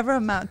could never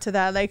amount to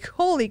that. Like,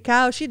 holy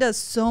cow, she does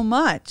so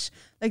much.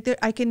 Like,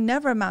 I can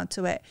never amount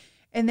to it.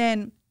 And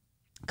then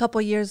a couple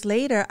years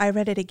later, I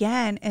read it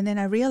again. And then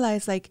I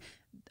realized, like,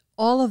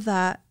 all of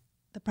that,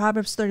 the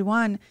Proverbs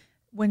 31,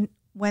 when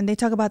they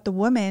talk about the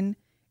woman,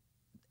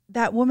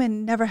 that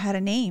woman never had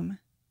a name.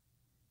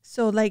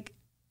 So, like,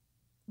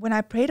 when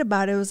I prayed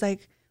about it, it was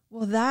like,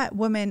 well, that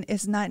woman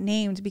is not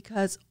named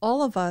because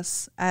all of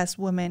us as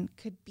women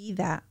could be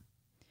that.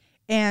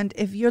 And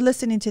if you're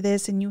listening to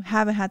this and you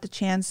haven't had the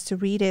chance to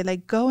read it,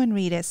 like, go and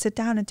read it. Sit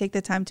down and take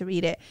the time to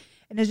read it.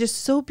 And it's just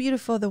so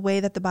beautiful the way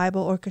that the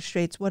Bible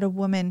orchestrates what a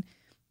woman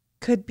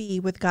could be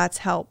with God's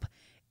help.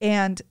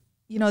 And,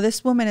 you know,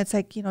 this woman, it's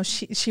like, you know,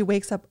 she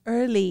wakes up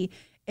early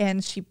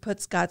and she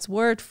puts God's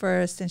word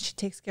first, and she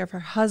takes care of her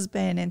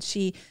husband, and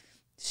she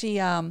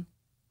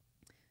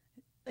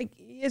like,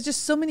 it's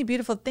just so many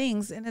beautiful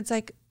things. And it's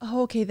like,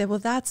 oh, okay, well,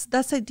 that's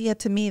the idea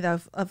to me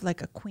of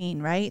like a queen,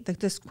 right? Like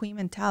this queen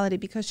mentality,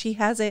 because she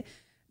has it,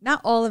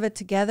 not all of it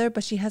together,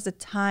 but she has the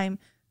time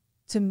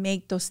to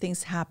make those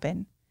things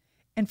happen.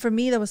 And for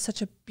me, that was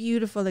such a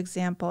beautiful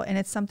example. And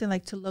it's something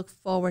like to look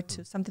forward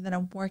to, something that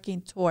I'm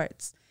working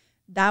towards.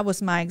 That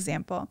was my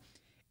example.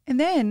 And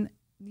then,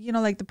 you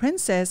know, like the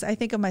princess, I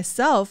think of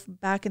myself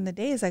back in the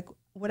days, like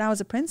when I was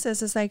a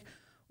princess, it's like,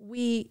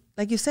 we,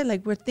 like you said,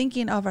 like we're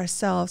thinking of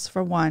ourselves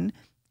for one,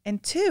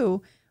 and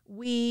two,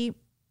 we're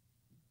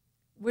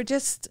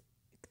just,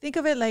 think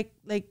of it like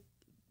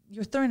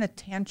you're throwing a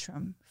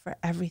tantrum for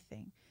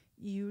everything.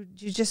 You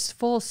just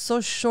fall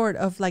so short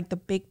of like the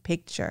big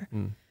picture,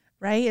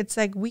 right? It's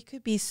like we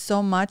could be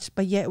so much,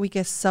 but yet we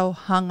get so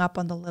hung up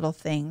on the little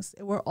things.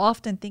 We're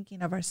often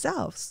thinking of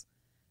ourselves.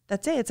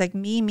 That's it. It's like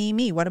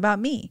me. What about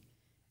me?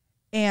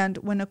 And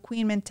when a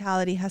queen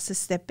mentality has to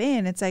step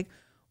in, it's like,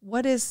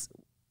 what is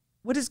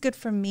good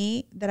for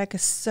me that I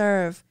could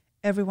serve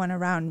everyone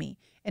around me?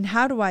 And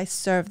how do I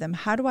serve them?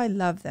 How do I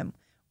love them?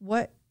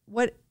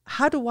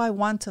 How do I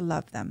want to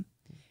love them?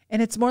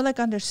 And it's more like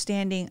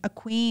understanding a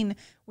queen.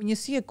 When you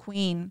see a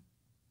queen,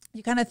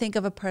 you kind of think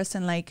of a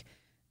person like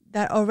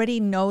that already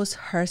knows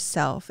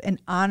herself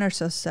and honors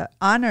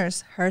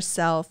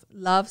herself,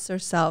 loves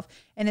herself.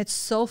 And it's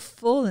so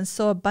full and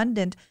so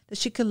abundant that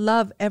she could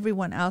love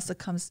everyone else that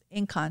comes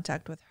in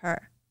contact with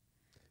her.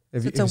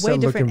 It's a way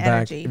different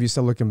energy. If you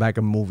start looking back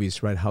at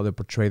movies, right, how they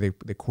portray the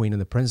queen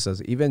and the princess,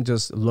 even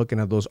just looking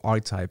at those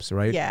archetypes,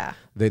 right? Yeah.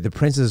 The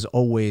princess is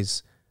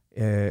always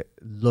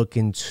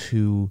looking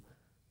to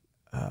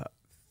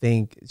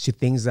she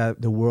thinks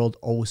that the world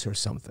owes her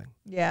something.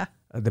 Yeah.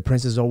 The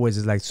princess always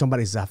is like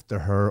somebody's after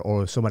her,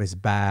 or somebody's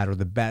bad, or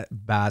the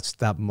bad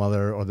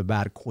stepmother, or the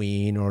bad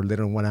queen, or they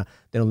don't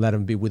let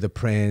him be with the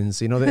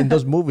prince. You know, in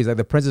those movies, like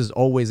the princess is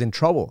always in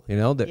trouble. You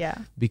know,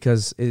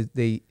 because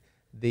the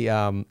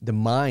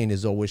mind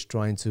is always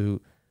trying to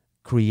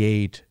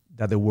create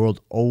that the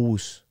world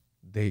owes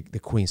the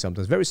queen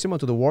something. It's very similar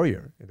to the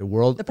warrior. The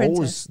world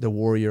owes the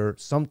warrior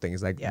something.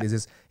 It's like,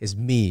 this is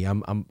me.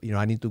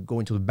 I need to go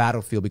into the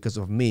battlefield because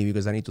of me,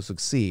 because I need to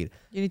succeed.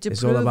 You need to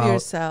prove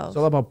yourself. It's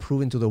all about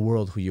proving to the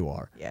world who you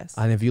are. Yes.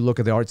 And if you look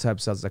at the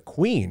archetypes as the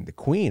queen,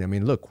 I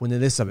mean, look, Queen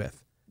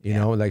Elizabeth, you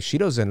know, like she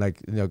doesn't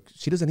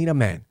need a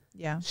man.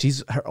 Yeah.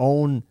 She's her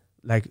own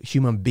like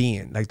human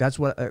being. Like that's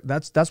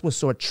what's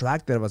so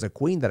attractive as a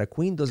queen, that a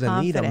queen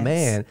doesn't need a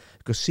man,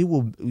 because she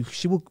will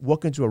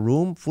walk into a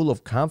room full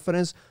of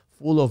confidence,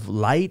 full of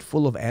light,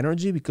 full of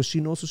energy, because she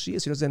knows who she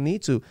is. She doesn't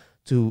need to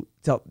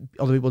tell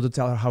other people to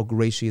tell her how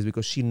great she is,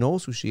 because she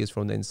knows who she is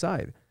from the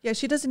inside. Yeah,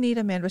 she doesn't need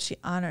a man, but she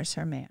honors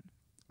her man.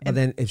 And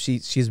then if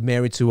she's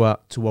married to a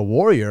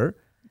warrior,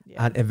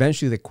 and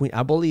eventually the queen,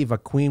 I believe a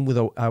queen with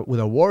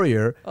a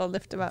warrior,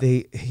 lift him up.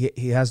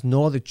 He has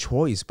no other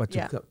choice but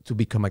to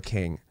become a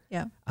king.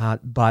 Yeah.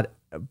 But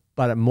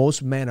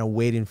most men are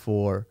waiting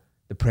for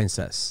the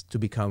princess to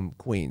become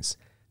queens.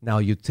 Now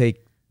you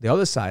take the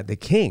other side, the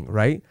king,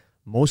 right?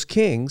 Most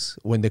kings,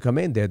 when they come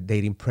in, they're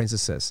dating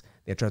princesses.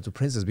 They're attracted to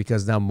princesses,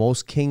 because now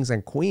most kings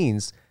and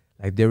queens,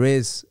 like there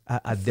is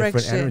a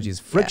different energies,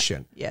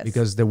 friction. Yeah. Yes.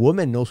 Because the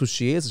woman knows who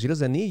she is, she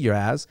doesn't need your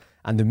ass,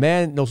 and the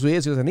man knows who he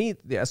is, he doesn't need.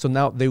 So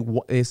now they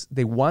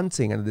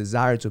wanting and the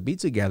desire to be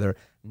together,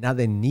 not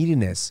the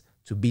neediness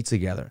to be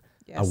together.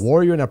 Yes. A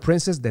warrior and a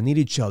princess, they need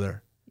each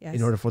other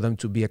in order for them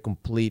to be a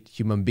complete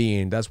human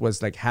being. That's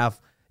what's like half,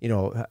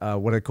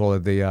 what do they call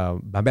it?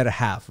 The better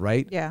half,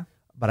 right? Yeah.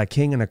 But a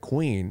king and a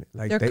queen,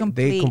 like they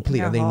complete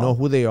and they whole. know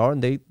who they are,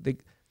 and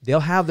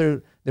they'll have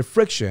their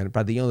friction,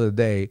 but at the end of the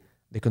day,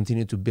 they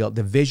continue to build.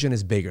 The vision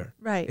is bigger.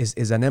 Right.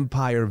 Is an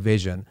empire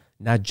vision,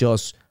 not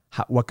just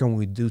what can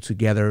we do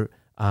together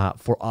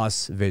for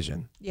us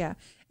vision. Yeah.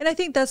 And I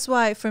think that's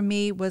why for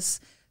me was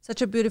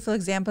such a beautiful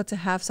example to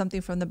have something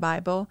from the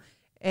Bible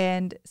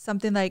and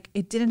something like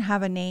it didn't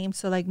have a name.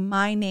 So like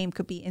my name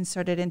could be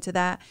inserted into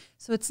that.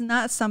 So it's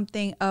not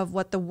something of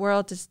what the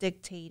world is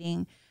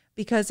dictating,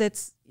 because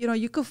it's, you know,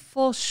 you could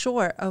fall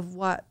short of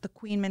what the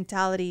queen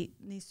mentality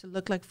needs to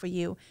look like for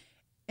you.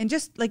 And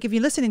just like if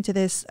you're listening to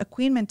this, a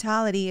queen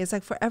mentality is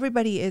like for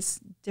everybody is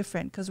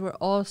different because we're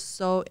all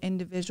so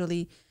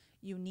individually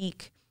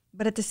unique.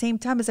 But at the same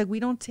time, it's like we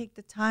don't take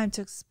the time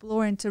to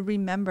explore and to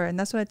remember. And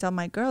that's what I tell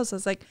my girls. I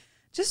was like,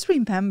 just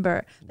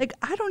remember, like,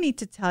 I don't need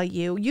to tell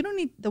you. You don't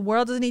need, the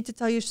world doesn't need to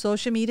tell you.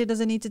 Social media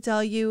doesn't need to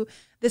tell you.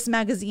 This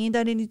magazine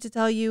doesn't need to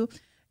tell you.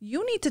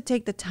 You need to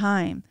take the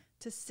time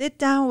to sit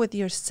down with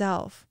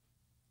yourself,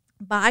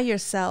 by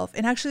yourself,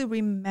 and actually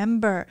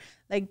remember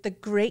like the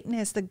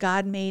greatness that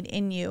God made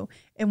in you.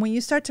 And when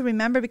you start to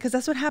remember, because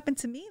that's what happened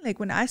to me. Like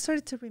when I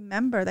started to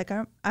remember, like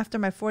after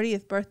my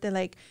 40th birthday,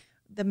 like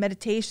the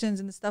meditations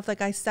and the stuff,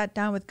 like I sat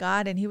down with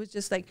God and he was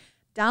just like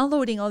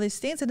downloading all these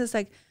things. And it's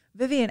like,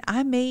 Vivian,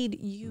 I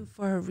made you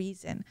for a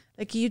reason.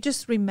 Like, can you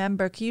just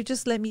remember? Can you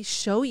just let me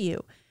show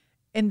you?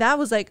 And that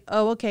was like,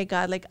 oh, okay,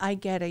 God, like I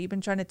get it. You've been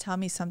trying to tell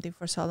me something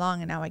for so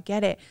long and now I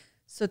get it.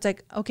 So it's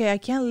like, okay, I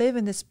can't live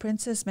in this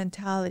princess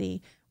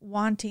mentality,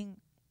 wanting,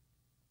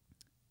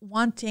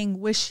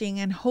 wishing,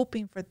 and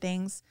hoping for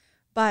things.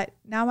 But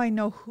now I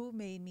know who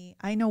made me.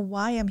 I know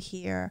why I'm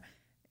here.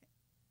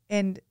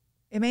 And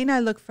it may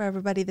not look for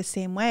everybody the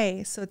same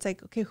way. So it's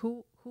like, okay,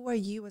 who are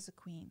you as a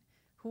queen?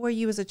 Who are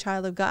you as a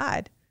child of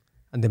God?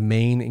 And the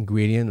main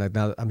ingredient, like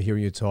now I'm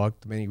hearing you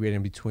talk, the main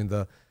ingredient between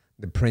the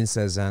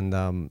princess and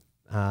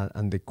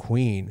the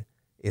queen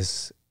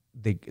is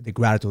the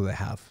gratitude they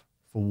have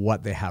for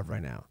what they have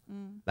right now.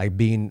 Like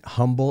being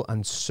humble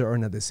and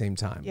certain at the same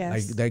time.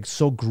 Yes. Like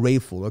so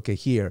grateful, okay,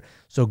 here,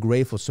 so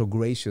grateful, so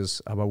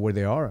gracious about where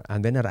they are.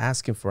 And they're not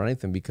asking for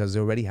anything because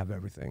they already have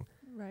everything.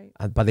 Right.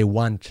 But they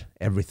want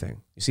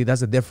everything. You see,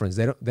 that's the difference.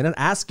 They're not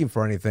asking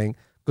for anything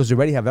because they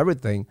already have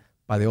everything,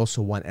 but they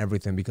also want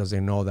everything because they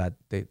know that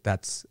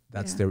that's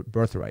their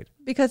birthright.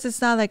 Because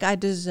it's not like I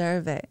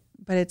deserve it,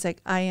 but it's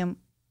like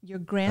you're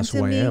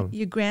granting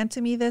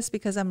me this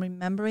because I'm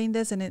remembering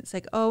this, and it's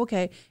like, oh,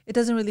 okay, it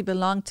doesn't really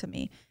belong to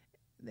me,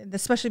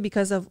 especially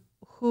because of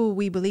who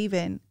we believe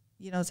in.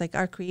 You know, it's like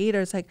our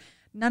creator. It's like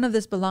none of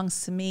this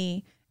belongs to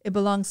me. It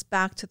belongs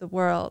back to the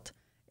world.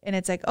 And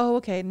it's like, oh,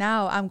 okay,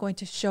 now I'm going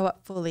to show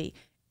up fully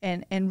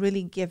and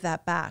really give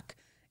that back.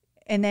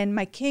 And then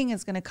my king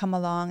is going to come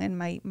along, and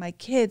my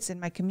kids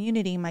and my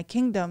community, my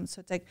kingdom. So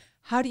it's like,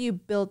 how do you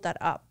build that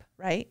up,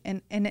 right?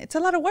 And it's a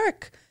lot of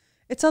work.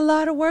 It's a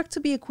lot of work to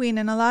be a queen.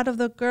 And a lot of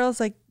the girls,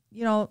 like,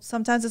 you know,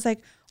 sometimes it's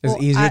like,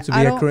 it's easier to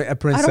be a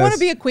princess. I don't want to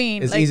be a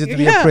queen. It's easier to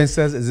be a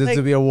princess. It's easier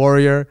to be a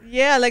warrior.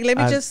 Yeah, like let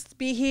me just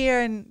be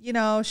here and, you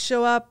know,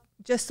 show up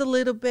just a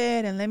little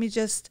bit, and let me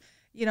just,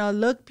 you know,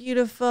 look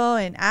beautiful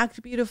and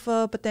act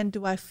beautiful. But then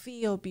do I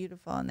feel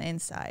beautiful on the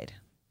inside,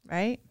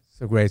 right?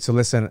 So great. So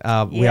listen,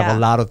 we have a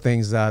lot of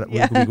things that we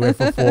could be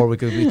grateful for. We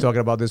could be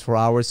talking about this for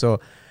hours. So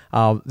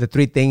the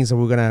three things that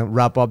we're going to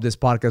wrap up this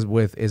podcast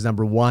with is,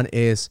 number one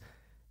is,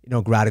 you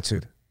know,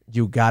 gratitude.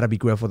 You got to be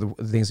grateful for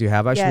the things you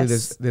have. Actually,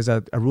 there's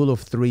a rule of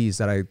threes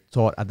that I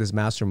taught at this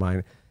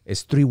mastermind.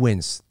 It's 3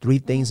 wins, 3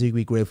 things that you can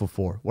be grateful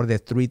for. What are the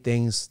 3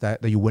 things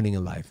that you're winning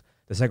in life?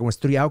 The second one is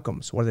 3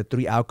 outcomes. What are the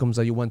 3 outcomes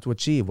that you want to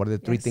achieve? What are the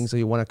 3 things that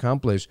you want to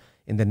accomplish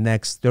in the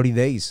next 30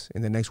 days,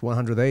 in the next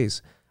 100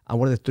 days? And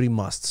what are the 3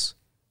 musts?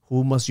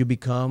 Who must you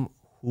become?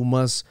 What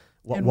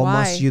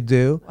must you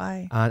do?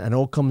 Why? And it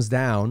all comes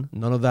down.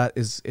 None of that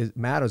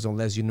matters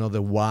unless you know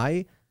the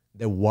why,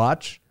 the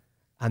what,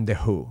 and the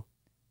who.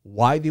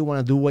 Why do you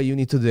want to do what you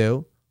need to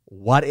do?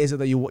 What is it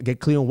that you get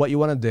clear on what you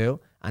want to do?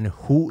 And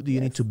who do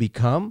you need to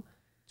become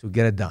to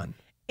get it done?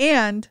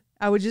 And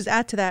I would just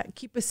add to that,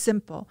 keep it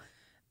simple.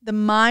 The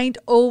mind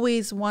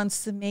always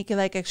wants to make it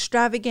like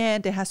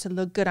extravagant. It has to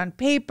look good on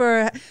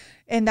paper.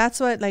 And that's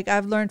what like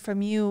I've learned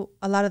from you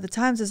a lot of the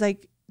times is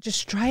like,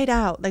 just try it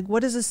out. Like,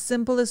 what is the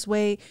simplest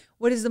way?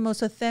 What is the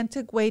most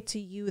authentic way to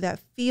you that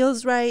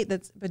feels right?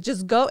 But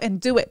just go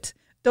and do it.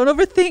 Don't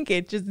overthink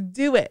it. Just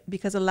do it.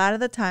 Because a lot of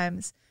the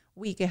times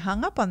we get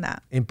hung up on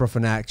that.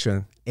 Imperfect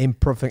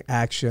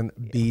action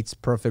beats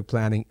perfect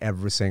planning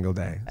every single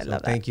day. I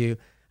love that. Thank you.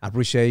 I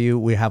appreciate you.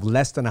 We have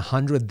less than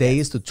 100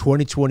 days to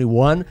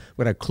 2021.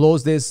 We're going to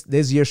close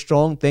this year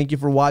strong. Thank you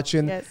for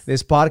watching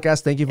this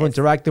podcast. Thank you for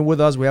interacting with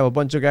us. We have a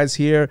bunch of guys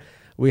here.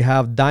 We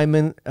have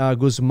Diamond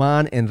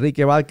Guzman,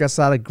 Enrique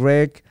Balcazar,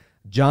 Greg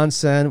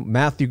Johnson,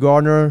 Matthew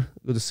Garner.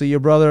 Good to see you,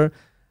 brother.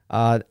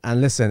 And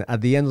listen,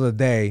 at the end of the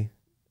day,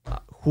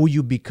 who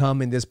you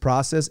become in this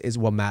process is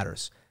what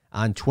matters.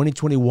 And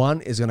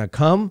 2021 is going to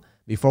come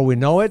before we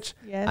know it.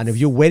 Yes. And if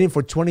you're waiting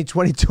for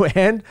 2020 to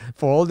end,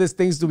 for all these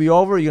things to be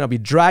over, you're going to be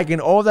dragging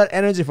all that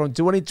energy from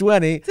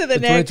 2020 to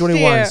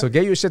 2021. Year. So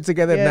get your shit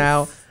together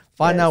now.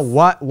 Find out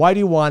why do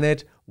you want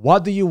it?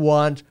 What do you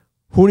want?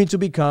 Who need to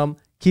become?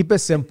 Keep it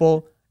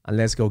simple. And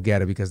let's go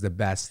get it, because the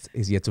best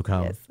is yet to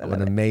come. Have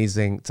an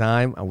amazing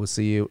time. And we'll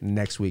see you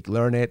next week.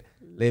 Learn it,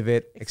 live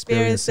it,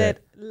 experience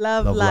it.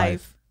 Love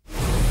life.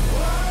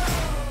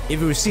 If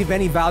you receive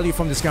any value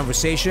from this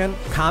conversation,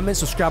 comment,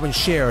 subscribe, and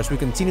share so we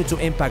continue to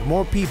impact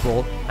more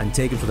people and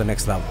take it to the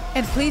next level.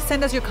 And please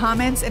send us your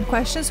comments and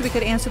questions so we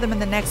could answer them in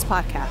the next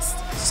podcast.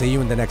 See you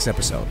in the next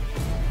episode.